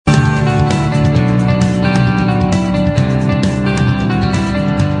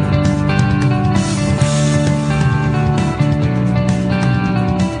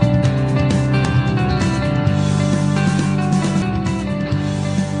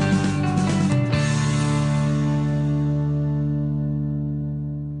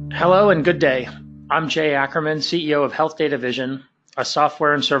Hello and good day. I'm Jay Ackerman, CEO of Health Data Vision, a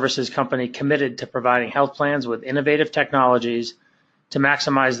software and services company committed to providing health plans with innovative technologies to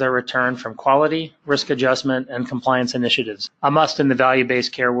maximize their return from quality, risk adjustment, and compliance initiatives, a must in the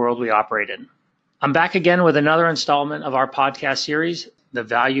value-based care world we operate in. I'm back again with another installment of our podcast series, the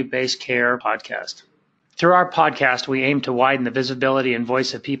Value-Based Care Podcast. Through our podcast, we aim to widen the visibility and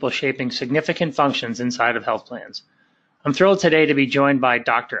voice of people shaping significant functions inside of health plans. I'm thrilled today to be joined by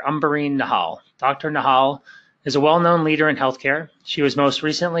Dr. Umbereen Nehal. Dr. Nehal is a well-known leader in healthcare. She was most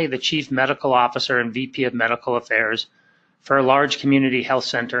recently the Chief Medical Officer and VP of Medical Affairs for a large community health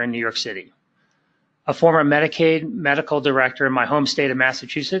center in New York City. A former Medicaid medical director in my home state of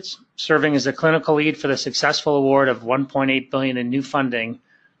Massachusetts, serving as the clinical lead for the successful award of $1.8 billion in new funding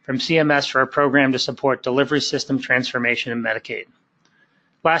from CMS for a program to support delivery system transformation in Medicaid.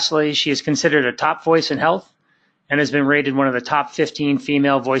 Lastly, she is considered a top voice in health and has been rated one of the top 15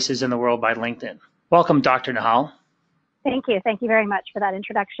 female voices in the world by LinkedIn. Welcome, Dr. Nehal. Thank you. Thank you very much for that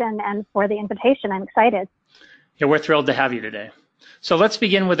introduction and for the invitation. I'm excited. Yeah, we're thrilled to have you today. So let's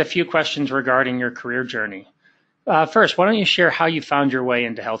begin with a few questions regarding your career journey. First, why don't you share how you found your way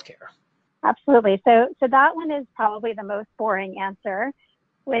into healthcare? Absolutely. So that one is probably the most boring answer,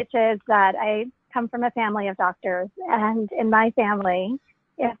 which is that I come from a family of doctors. And in my family,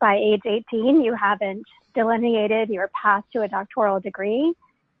 if by age 18 you haven't delineated your path to a doctoral degree,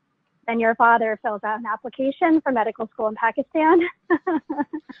 then your father fills out an application for medical school in Pakistan,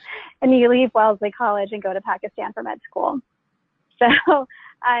 and you leave Wellesley College and go to Pakistan for med school. So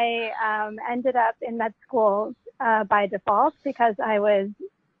I ended up in med school by default because I was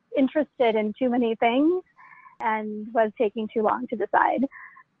interested in too many things and was taking too long to decide.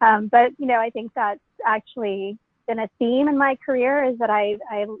 But I think that's actually been a theme in my career, is that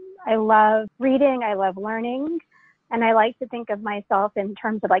I love reading, I love learning, and I like to think of myself in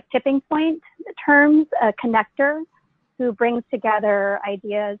terms of like tipping point terms, a connector who brings together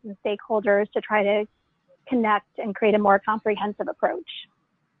ideas and stakeholders to try to connect and create a more comprehensive approach.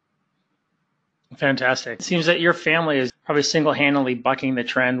 Fantastic. It seems that your family is probably single-handedly bucking the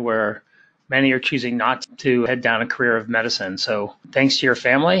trend where many are choosing not to head down a career of medicine. So thanks to your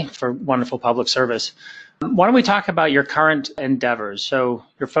family for wonderful public service. Why don't we talk about your current endeavors? So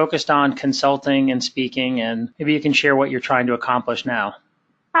you're focused on consulting and speaking, and maybe you can share what you're trying to accomplish now.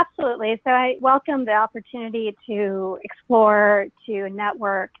 Absolutely. So I welcome the opportunity to explore, to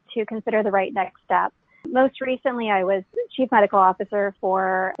network, to consider the right next step. Most recently, I was Chief Medical Officer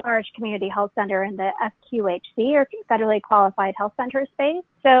for a large community health center in the FQHC, or Federally Qualified Health Center space.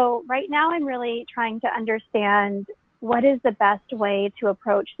 So right now, I'm really trying to understand what is the best way to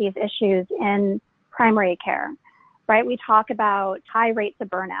approach these issues in primary care, right? We talk about high rates of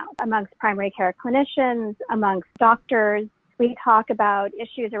burnout amongst primary care clinicians, amongst doctors. We talk about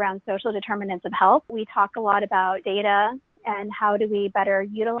issues around social determinants of health. We talk a lot about data and how do we better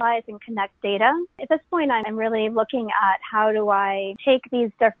utilize and connect data. At this point, I'm really looking at how do I take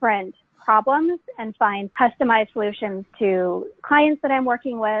these different problems and find customized solutions to clients that I'm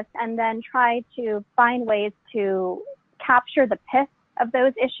working with, and then try to find ways to capture the pith of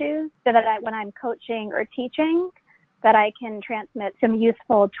those issues so that when I'm coaching or teaching, that I can transmit some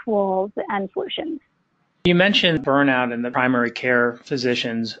useful tools and solutions. You mentioned burnout in the primary care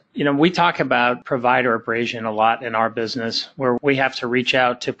physicians. We talk about provider abrasion a lot in our business, where we have to reach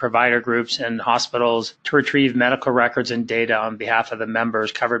out to provider groups and hospitals to retrieve medical records and data on behalf of the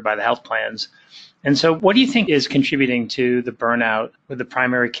members covered by the health plans. And so what do you think is contributing to the burnout with the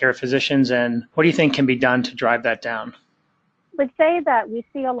primary care physicians, and what do you think can be done to drive that down? I would say that we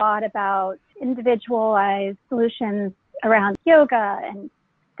see a lot about individualized solutions around yoga and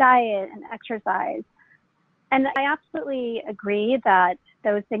diet and exercise. And I absolutely agree that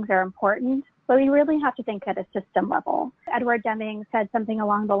those things are important, but we really have to think at a system level. Edward Deming said something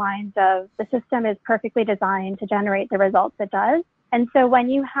along the lines of, the system is perfectly designed to generate the results it does. And so when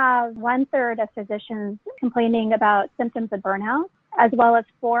you have 1/3 of physicians complaining about symptoms of burnout, as well as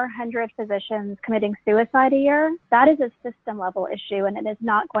 400 physicians committing suicide a year, that is a system level issue, and it is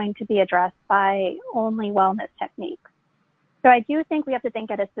not going to be addressed by only wellness techniques. So I do think we have to think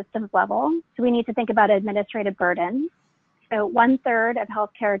at a systems level. So we need to think about administrative burden. So 1/3 of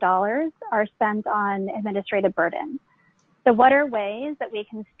healthcare dollars are spent on administrative burden. So what are ways that we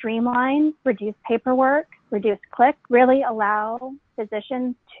can streamline, reduce paperwork, reduce clicks, really allow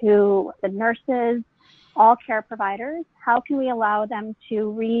physicians to, the nurses, all care providers, how can we allow them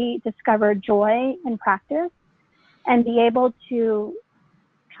to rediscover joy in practice and be able to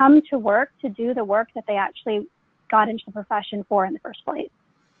come to work to do the work that they actually got into the profession for in the first place?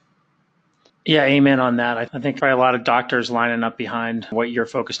 Yeah, amen on that. I think probably a lot of doctors lining up behind what you're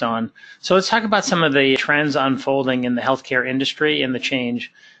focused on. So let's talk about some of the trends unfolding in the healthcare industry and the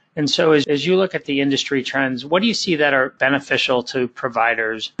change. And so as you look at the industry trends, what do you see that are beneficial to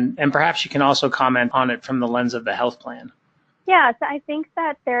providers? And perhaps you can also comment on it from the lens of the health plan. Yeah, so I think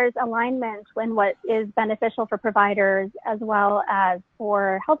that there's alignment in what is beneficial for providers as well as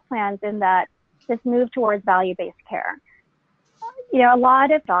for health plans in that this move towards value-based care. A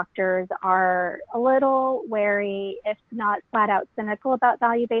lot of doctors are a little wary, if not flat out cynical about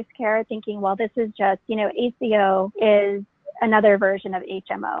value-based care, thinking, well, this is just, ACO is another version of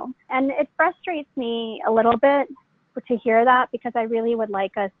HMO. And it frustrates me a little bit to hear that because I really would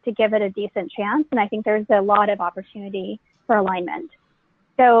like us to give it a decent chance. And I think there's a lot of opportunity for alignment.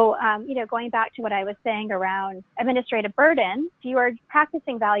 So, going back to what I was saying around administrative burden, if you are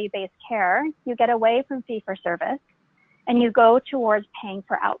practicing value-based care, you get away from fee-for-service and you go towards paying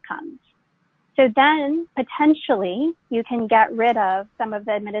for outcomes. So then potentially you can get rid of some of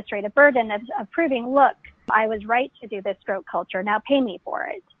the administrative burden of proving, look, I was right to do this stroke culture, now pay me for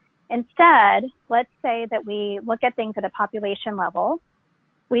it. Instead, let's say that we look at things at a population level.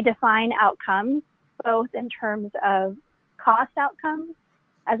 We define outcomes, both in terms of cost outcomes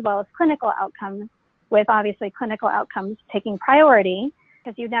as well as clinical outcomes, with obviously clinical outcomes taking priority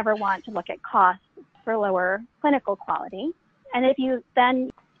because you never want to look at costs for lower clinical quality. And if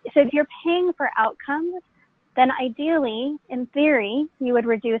you're paying for outcomes, then ideally, in theory, you would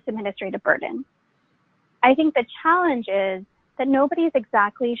reduce administrative burden. I think the challenge is that nobody's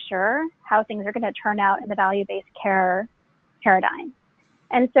exactly sure how things are going to turn out in the value-based care paradigm.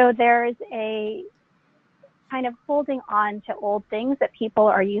 And so there's a kind of holding on to old things that people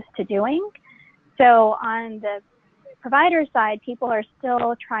are used to doing. So on the provider side, people are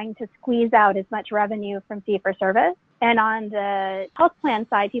still trying to squeeze out as much revenue from fee-for-service. And on the health plan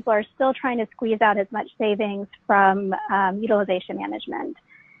side, people are still trying to squeeze out as much savings from utilization management.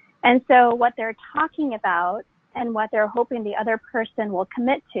 And so what they're talking about and what they're hoping the other person will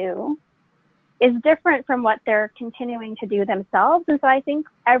commit to is different from what they're continuing to do themselves. And so I think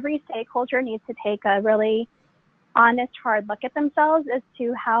every stakeholder needs to take a really honest, hard look at themselves as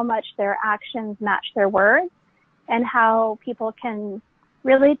to how much their actions match their words and how people can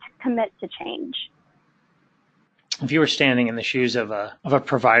really commit to change. If you were standing in the shoes of a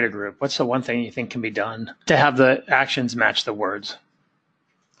provider group, what's the one thing you think can be done to have the actions match the words?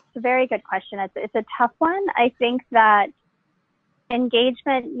 It's a very good question. It's a tough one. I think that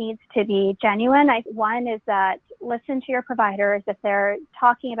engagement needs to be genuine. One is that listen to your providers if they're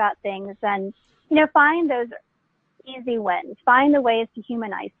talking about things and, find those easy wins, find the ways to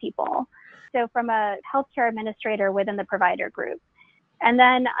humanize people. So from a healthcare administrator within the provider group. And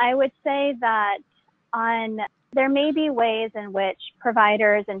then I would say that there may be ways in which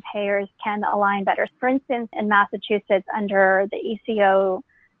providers and payers can align better. For instance, in Massachusetts, under the ECO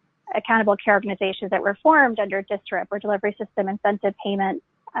accountable care organizations that were formed under DSRIP, or Delivery System Incentive Payment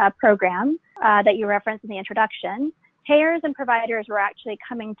Program, that you referenced in the introduction, payers and providers were actually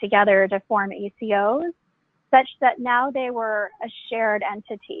coming together to form ACOs, such that now they were a shared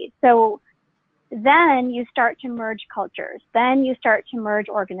entity. So then you start to merge cultures, then you start to merge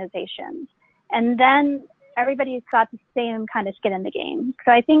organizations, and then everybody's got the same kind of skin in the game.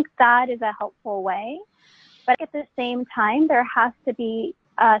 So I think that is a helpful way. But at the same time, there has to be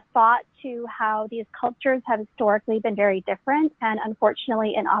a thought to how these cultures have historically been very different and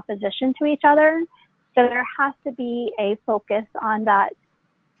unfortunately in opposition to each other. So there has to be a focus on that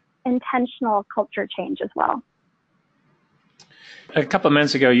intentional culture change as well. A couple of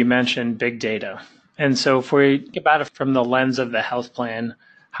minutes ago, you mentioned big data. And so if we think about it from the lens of the health plan,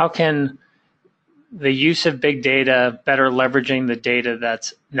 how can the use of big data, better leveraging the data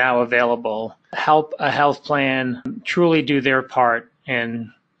that's now available, help a health plan truly do their part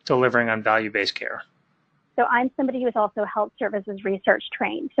in delivering on value-based care? So I'm somebody who's also health services research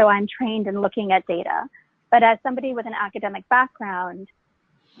trained. So I'm trained in looking at data. But as somebody with an academic background,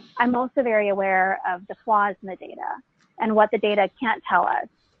 I'm also very aware of the flaws in the data and what the data can't tell us,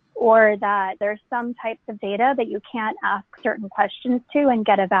 or that there's some types of data that you can't ask certain questions to and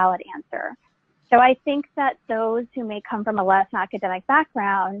get a valid answer. So I think that those who may come from a less academic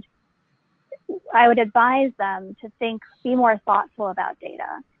background, I would advise them to be more thoughtful about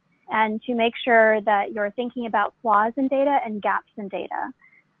data and to make sure that you're thinking about flaws in data and gaps in data.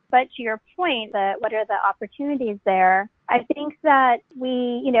 But to your point, what are the opportunities there? I think that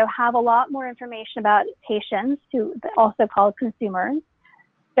we, have a lot more information about patients, who also called consumers.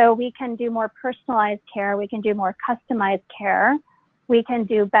 So we can do more personalized care. We can do more customized care. We can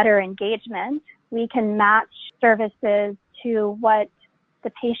do better engagement. We can match services to what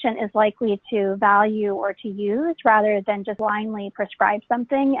the patient is likely to value or to use rather than just blindly prescribe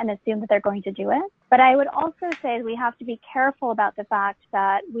something and assume that they're going to do it. But I would also say we have to be careful about the fact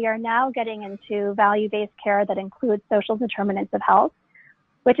that we are now getting into value-based care that includes social determinants of health,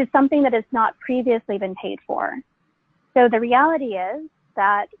 which is something that has not previously been paid for. So the reality is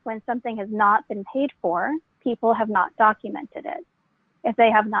that when something has not been paid for, people have not documented it. If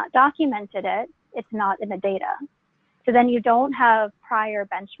they have not documented it, it's not in the data. So then you don't have prior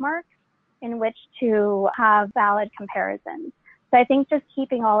benchmarks in which to have valid comparisons. So I think just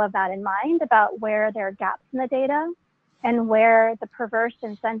keeping all of that in mind about where there are gaps in the data and where the perverse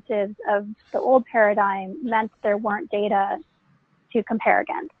incentives of the old paradigm meant there weren't data to compare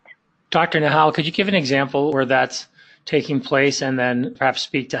against. Dr. Nehal, could you give an example where that's taking place and then perhaps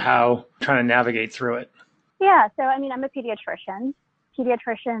speak to how trying to navigate through it? Yeah, so I mean, I'm a pediatrician.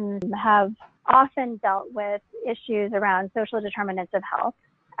 Pediatricians have often dealt with issues around social determinants of health.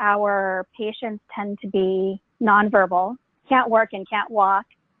 Our patients tend to be nonverbal, can't work and can't walk,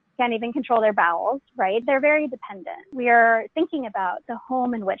 can't even control their bowels, right? They're very dependent. We are thinking about the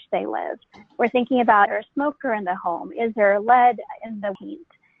home in which they live. We're thinking about, is there a smoker in the home? Is there lead in the heat?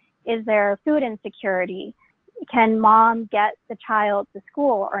 Is there food insecurity? Can mom get the child to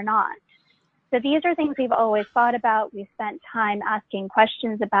school or not? So these are things we've always thought about. We've spent time asking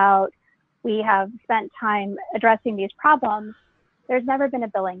questions about. We have spent time addressing these problems. There's never been a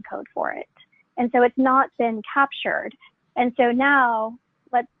billing code for it. And so it's not been captured. And so now,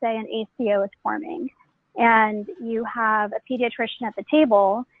 let's say an ACO is forming and you have a pediatrician at the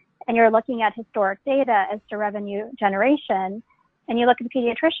table and you're looking at historic data as to revenue generation. And you look at the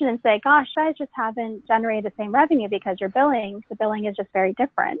pediatrician and say, gosh, you guys just haven't generated the same revenue because the billing is just very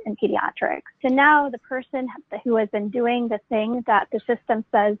different in pediatrics. So now the person who has been doing the thing that the system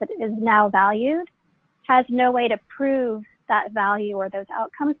says that is now valued has no way to prove that value or those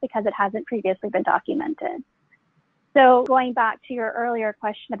outcomes because it hasn't previously been documented. So going back to your earlier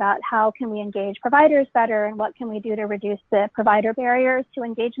question about how can we engage providers better and what can we do to reduce the provider barriers to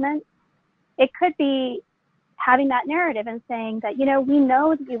engagement, it could be having that narrative and saying that, we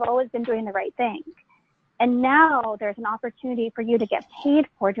know that you've always been doing the right thing. And now there's an opportunity for you to get paid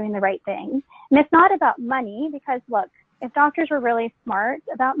for doing the right thing. And it's not about money because, look, if doctors were really smart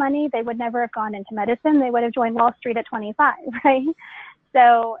about money, they would never have gone into medicine. They would have joined Wall Street at 25, right?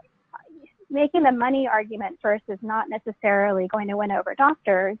 So making the money argument first is not necessarily going to win over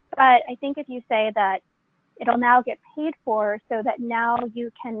doctors. But I think if you say that it'll now get paid for so that now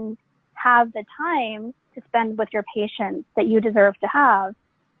you can have the time to spend with your patients that you deserve to have,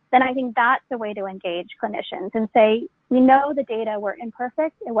 then I think that's the way to engage clinicians and say, we know the data were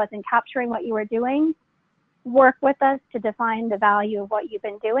imperfect. It wasn't capturing what you were doing. Work with us to define the value of what you've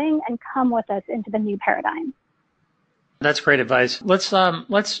been doing and come with us into the new paradigm. That's great advice. Let's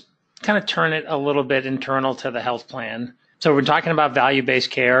kind of turn it a little bit internal to the health plan. So we're talking about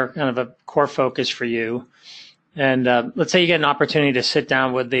value-based care, kind of a core focus for you. And let's say you get an opportunity to sit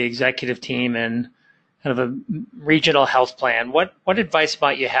down with the executive team and kind of a regional health plan. What advice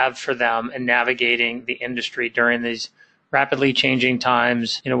might you have for them in navigating the industry during these rapidly changing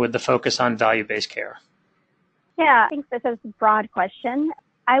times, with the focus on value-based care? Yeah, I think this is a broad question.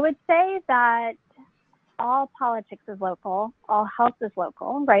 I would say that all politics is local, all health is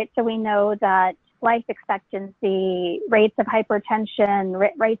local, right? So we know that life expectancy, rates of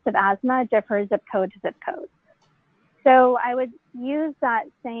hypertension, rates of asthma differ zip code to zip code. So I would use that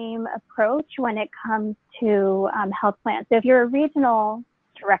same approach when it comes to health plans. So if you're a regional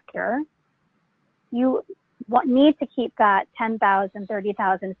director, you need to keep that 10,000,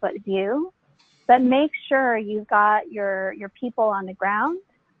 30,000 foot view, but make sure you've got your people on the ground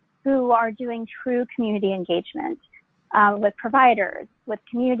who are doing true community engagement with providers, with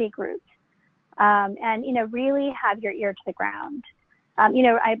community groups, and really have your ear to the ground.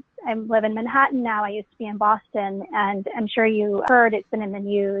 I live in Manhattan now. I used to be in Boston, and I'm sure you heard it's been in the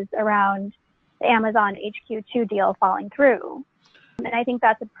news around the Amazon HQ2 deal falling through. And I think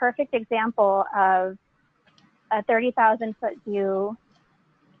that's a perfect example of a 30,000 foot view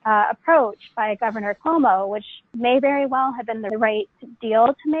approach by Governor Cuomo, which may very well have been the right deal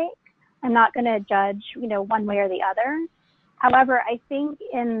to make. I'm not going to judge, one way or the other. However, I think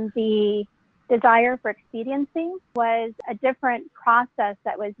in the desire for expediency was a different process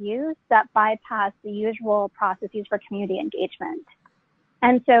that was used that bypassed the usual processes for community engagement.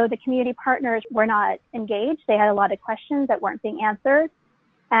 And so the community partners were not engaged. They had a lot of questions that weren't being answered,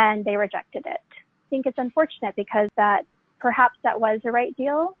 and they rejected it. I think it's unfortunate because perhaps that was the right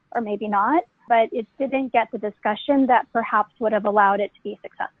deal, or maybe not, but it didn't get the discussion that perhaps would have allowed it to be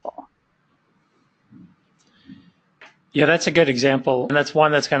successful. Yeah, that's a good example. And that's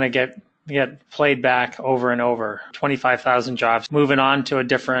one that's going to get played back over and over. 25,000 jobs. Moving on to a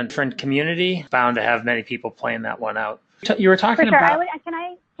different community, bound to have many people playing that one out. You were For talking sure. about. Can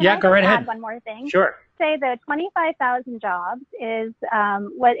I Go right add ahead. one more thing? Sure. Say the 25,000 jobs is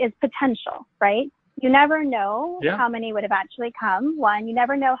what is potential, right? You never know how many would have actually come. One, you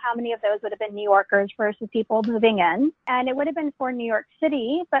never know how many of those would have been New Yorkers versus people moving in. And it would have been for New York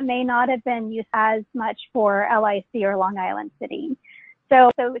City, but may not have been used as much for LIC or Long Island City.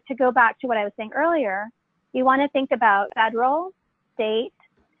 So to go back to what I was saying earlier, you want to think about federal, state,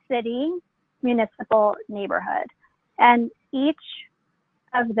 city, municipal, neighborhood. And each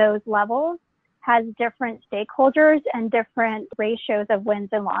of those levels has different stakeholders and different ratios of wins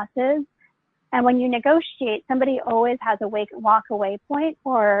and losses. And when you negotiate, somebody always has a walk-away point,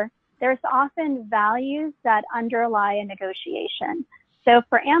 or there's often values that underlie a negotiation. So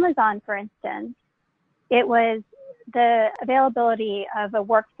for Amazon, for instance, it was the availability of a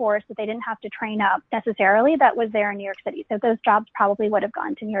workforce that they didn't have to train up necessarily that was there in New York City. So those jobs probably would have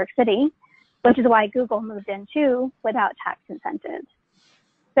gone to New York City, which is why Google moved in too without tax incentives.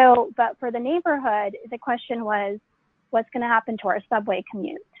 So, but for the neighborhood, the question was, what's going to happen to our subway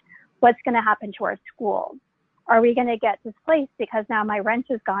commute? What's going to happen to our schools? Are we going to get displaced because now my rent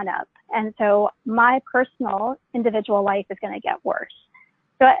has gone up? And so my personal individual life is going to get worse.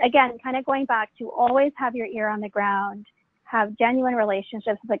 So again, kind of going back to always have your ear on the ground, have genuine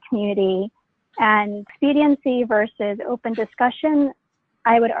relationships with the community, and expediency versus open discussion,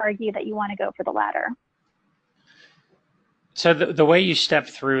 I would argue that you want to go for the latter. So the way you step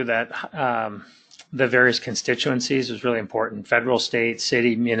through that, the various constituencies is really important. Federal, state,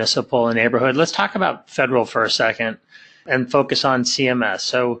 city, municipal, and neighborhood. Let's talk about federal for a second and focus on CMS.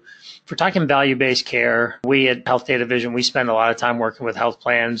 So if we're talking value-based care, we at Health Data Vision, we spend a lot of time working with health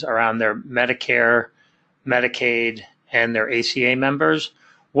plans around their Medicare, Medicaid, and their ACA members.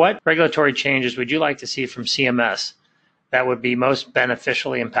 What regulatory changes would you like to see from CMS that would be most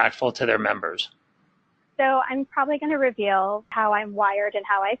beneficially impactful to their members? So I'm probably going to reveal how I'm wired and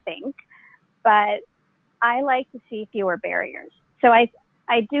how I think, but I like to see fewer barriers. So I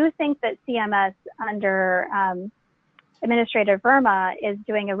do think that CMS under Administrator Verma is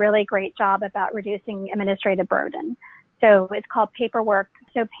doing a really great job about reducing administrative burden. So it's called paperwork.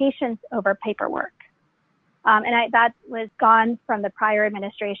 So patients over paperwork. That was gone from the prior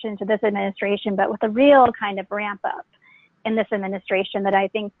administration to this administration, but with a real kind of ramp up in this administration that I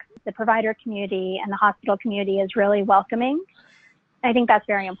think the provider community and the hospital community is really welcoming. I think that's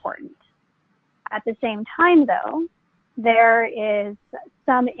very important. At the same time, though, there is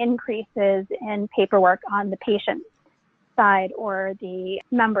some increases in paperwork on the patient side or the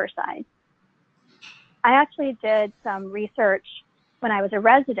member side. I actually did some research when I was a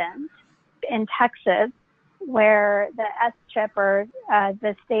resident in Texas, where the S-CHIP, or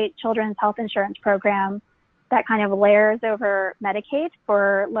the state children's health insurance program, that kind of layers over Medicaid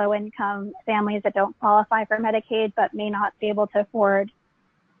for low-income families that don't qualify for Medicaid but may not be able to afford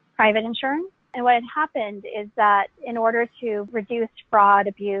private insurance. And what had happened is that in order to reduce fraud,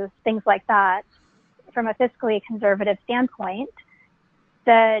 abuse, things like that, from a fiscally conservative standpoint,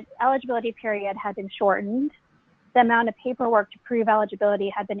 the eligibility period had been shortened. The amount of paperwork to prove eligibility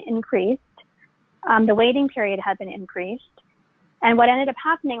had been increased. The waiting period had been increased. And what ended up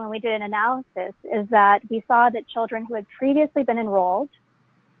happening when we did an analysis is that we saw that children who had previously been enrolled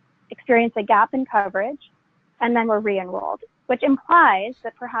experienced a gap in coverage and then were re-enrolled, which implies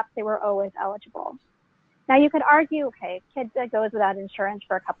that perhaps they were always eligible. Now you could argue, okay, kid that goes without insurance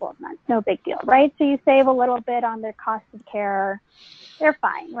for a couple of months, no big deal, right? So you save a little bit on their cost of care, they're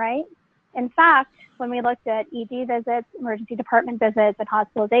fine, right? In fact, when we looked at ED visits, emergency department visits, and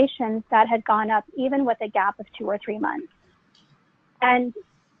hospitalizations, that had gone up even with a gap of 2 or 3 months. And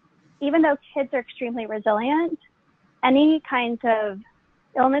even though kids are extremely resilient, any kinds of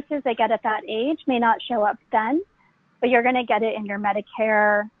illnesses they get at that age may not show up then, but you're going to get it in your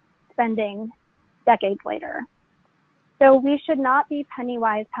Medicare spending decades later. So we should not be penny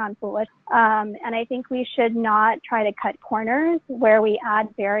wise, pound foolish. And I think we should not try to cut corners where we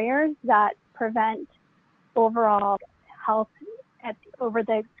add barriers that prevent overall health over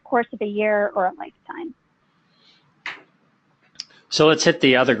the course of a year or a lifetime. So let's hit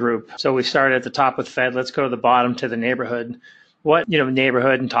the other group. So we started at the top with Fed. Let's go to the bottom to the neighborhood. What,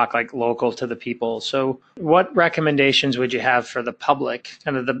 neighborhood, and talk like local to the people. So what recommendations would you have for the public,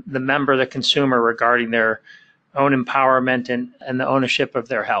 kind of the member, the consumer, regarding their own empowerment and the ownership of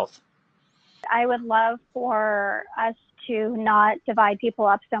their health? I would love for us to not divide people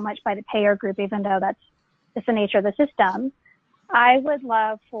up so much by the payer group, even though that's just the nature of the system. I would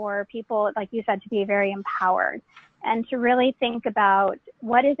love for people, like you said, to be very empowered. and to really think about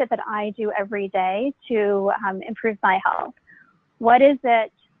what is it that I do every day to improve my health? What is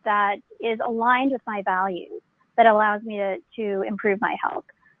it that is aligned with my values that allows me to improve my health?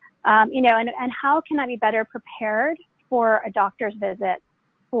 And how can I be better prepared for a doctor's visit,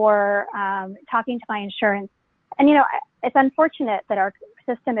 for talking to my insurance? And, it's unfortunate that our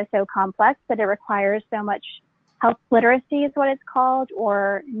system is so complex that it requires so much health literacy is what it's called,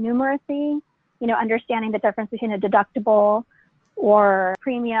 or numeracy, understanding the difference between a deductible or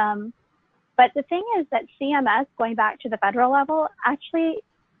premium. But the thing is that CMS, going back to the federal level, actually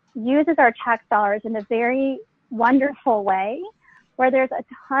uses our tax dollars in a very wonderful way, where there's a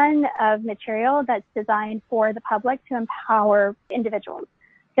ton of material that's designed for the public to empower individuals.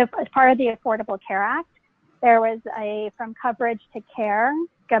 So as part of the Affordable Care Act, there was a From Coverage to Care,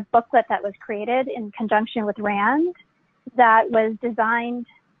 a booklet that was created in conjunction with RAND that was designed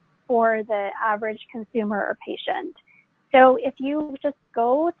for the average consumer or patient. So if you just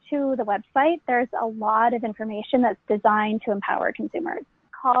go to the website, there's a lot of information that's designed to empower consumers,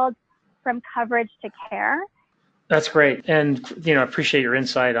 called From Coverage to Care. That's great. And, appreciate your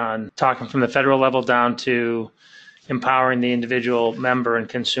insight on talking from the federal level down to empowering the individual member and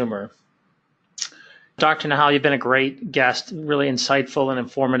consumer. Dr. Nehal, you've been a great guest, really insightful and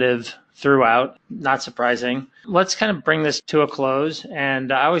informative throughout, not surprising. Let's kind of bring this to a close.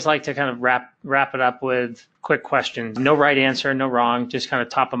 And I always like to kind of wrap it up with quick questions. No right answer, no wrong, just kind of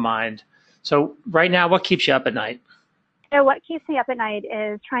top of mind. So right now, what keeps you up at night? So what keeps me up at night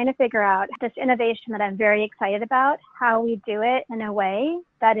is trying to figure out this innovation that I'm very excited about, how we do it in a way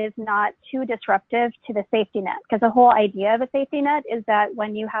that is not too disruptive to the safety net. Because the whole idea of a safety net is that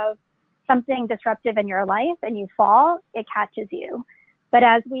when you have something disruptive in your life and you fall, it catches you. But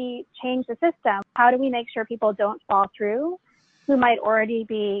as we change the system, how do we make sure people don't fall through who might already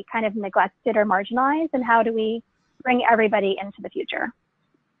be kind of neglected or marginalized? And how do we bring everybody into the future?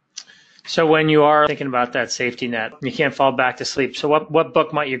 So when you are thinking about that safety net, you can't fall back to sleep. So what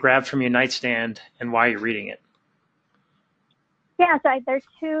book might you grab from your nightstand and why are you reading it? Yeah, so there's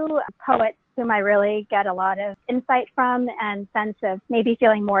two poets whom I really get a lot of insight from and sense of maybe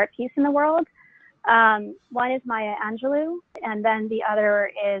feeling more at peace in the world. One is Maya Angelou, and then the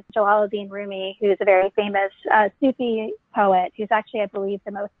other is Jalaluddin Rumi, who's a very famous Sufi poet, who's actually, I believe,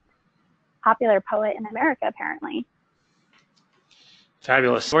 the most popular poet in America, apparently.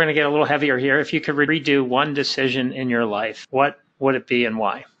 Fabulous. We're going to get a little heavier here. If you could redo one decision in your life, what would it be and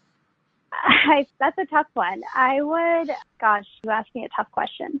why? That's a tough one. You asked me a tough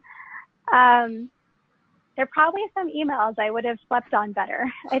question. There are probably some emails I would have slept on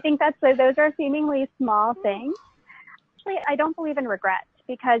better. I think those are seemingly small things. Actually, I don't believe in regret,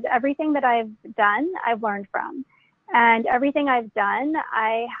 because everything that I've done, I've learned from. And everything I've done,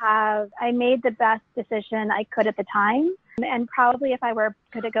 I made the best decision I could at the time. And probably if I were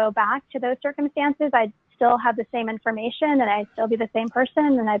to go back to those circumstances, I'd still have the same information and I'd still be the same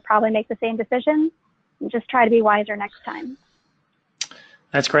person and I'd probably make the same decision and just try to be wiser next time.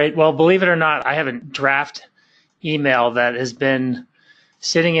 That's great. Well, believe it or not, I have a draft email that has been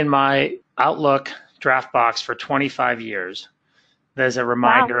sitting in my Outlook draft box for 25 years. There's a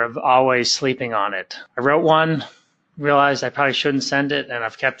reminder of always sleeping on it. I wrote one, realized I probably shouldn't send it, and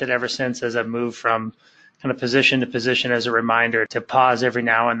I've kept it ever since as I've moved from kind of position to position as a reminder to pause every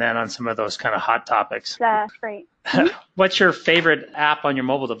now and then on some of those kind of hot topics. That's great. What's your favorite app on your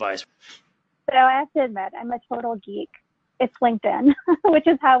mobile device? So I have to admit, I'm a total geek. It's LinkedIn, which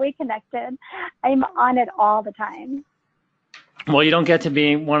is how we connected. I'm on it all the time. Well, you don't get to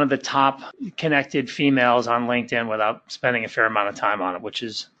be one of the top connected females on LinkedIn without spending a fair amount of time on it, which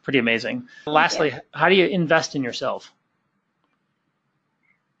is pretty amazing. Lastly, how do you invest in yourself?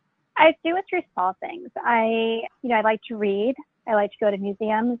 I do it through small things. I like to read. I like to go to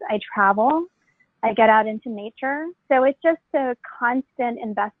museums. I travel. I get out into nature. So it's just a constant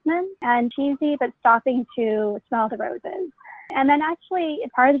investment and cheesy, but stopping to smell the roses. And then actually,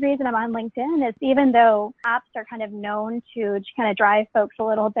 part of the reason I'm on LinkedIn is even though apps are kind of known to kind of drive folks a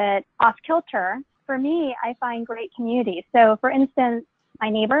little bit off kilter, for me, I find great community. So for instance, my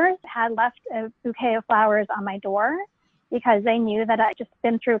neighbors had left a bouquet of flowers on my door because they knew that I'd just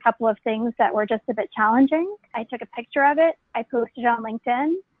been through a couple of things that were just a bit challenging. I took a picture of it. I posted it on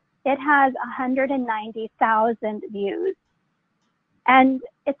LinkedIn. It has 190,000 views. And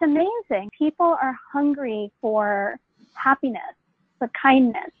it's amazing. People are hungry for happiness, for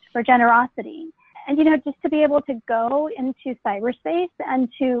kindness, for generosity. And, just to be able to go into cyberspace and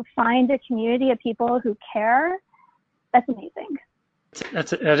to find a community of people who care, that's amazing.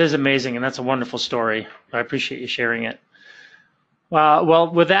 That is amazing, and that's a wonderful story. I appreciate you sharing it. Well,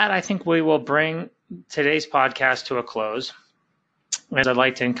 with that, I think we will bring today's podcast to a close. And I'd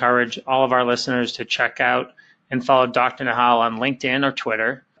like to encourage all of our listeners to check out and follow Dr. Nehal on LinkedIn or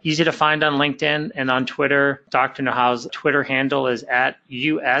Twitter. Easy to find on LinkedIn, and on Twitter, Dr. Nehal's Twitter handle is at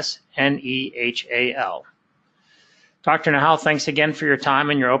USNEHAL. Dr. Nehal, thanks again for your time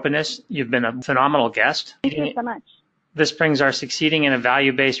and your openness. You've been a phenomenal guest. Thank you so much. This brings our Succeeding in a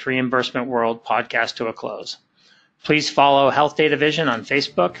Value-Based Reimbursement World podcast to a close. Please follow Health Data Vision on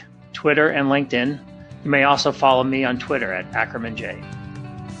Facebook, Twitter, and LinkedIn. You may also follow me on Twitter at AckermanJ.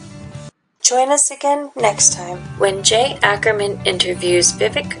 Join us again next time when Jay Ackerman interviews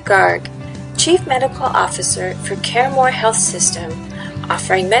Vivek Garg, Chief Medical Officer for CareMore Health System,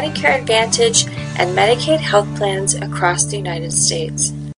 offering Medicare Advantage and Medicaid health plans across the United States.